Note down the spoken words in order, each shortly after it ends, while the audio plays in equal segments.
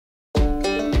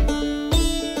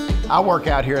I work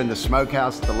out here in the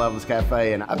Smokehouse at the Loveless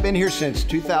Cafe, and I've been here since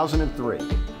 2003.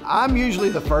 I'm usually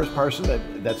the first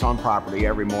person that's on property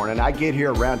every morning. I get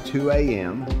here around 2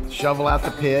 a.m., shovel out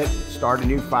the pit, start a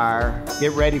new fire,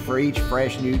 get ready for each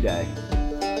fresh new day.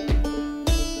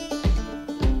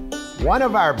 One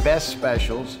of our best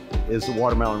specials is the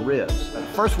watermelon ribs.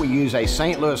 First, we use a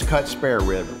St. Louis cut spare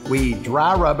rib. We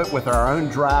dry rub it with our own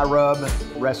dry rub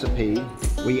recipe.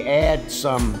 We add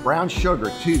some brown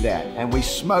sugar to that, and we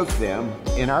smoke them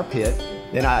in our pit.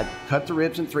 Then I cut the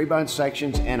ribs in 3-bone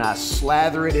sections and I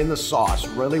slather it in the sauce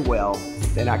really well.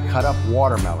 Then I cut up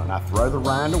watermelon. I throw the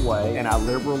rind away and I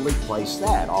liberally place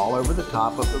that all over the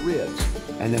top of the ribs.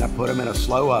 And then I put them in a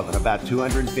slow oven, about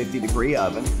 250-degree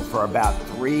oven, for about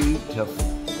 3 to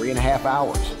 3.5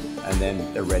 hours. And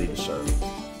then they're ready to serve.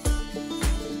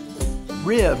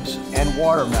 Ribs and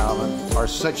watermelon are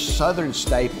such Southern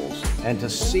staples, and to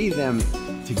see them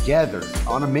together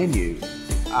on a menu,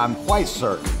 I'm quite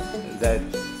certain that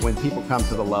when people come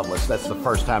to the Loveless, that's the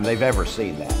first time they've ever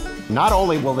seen that. Not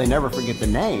only will they never forget the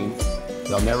name,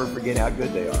 they'll never forget how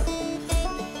good they are.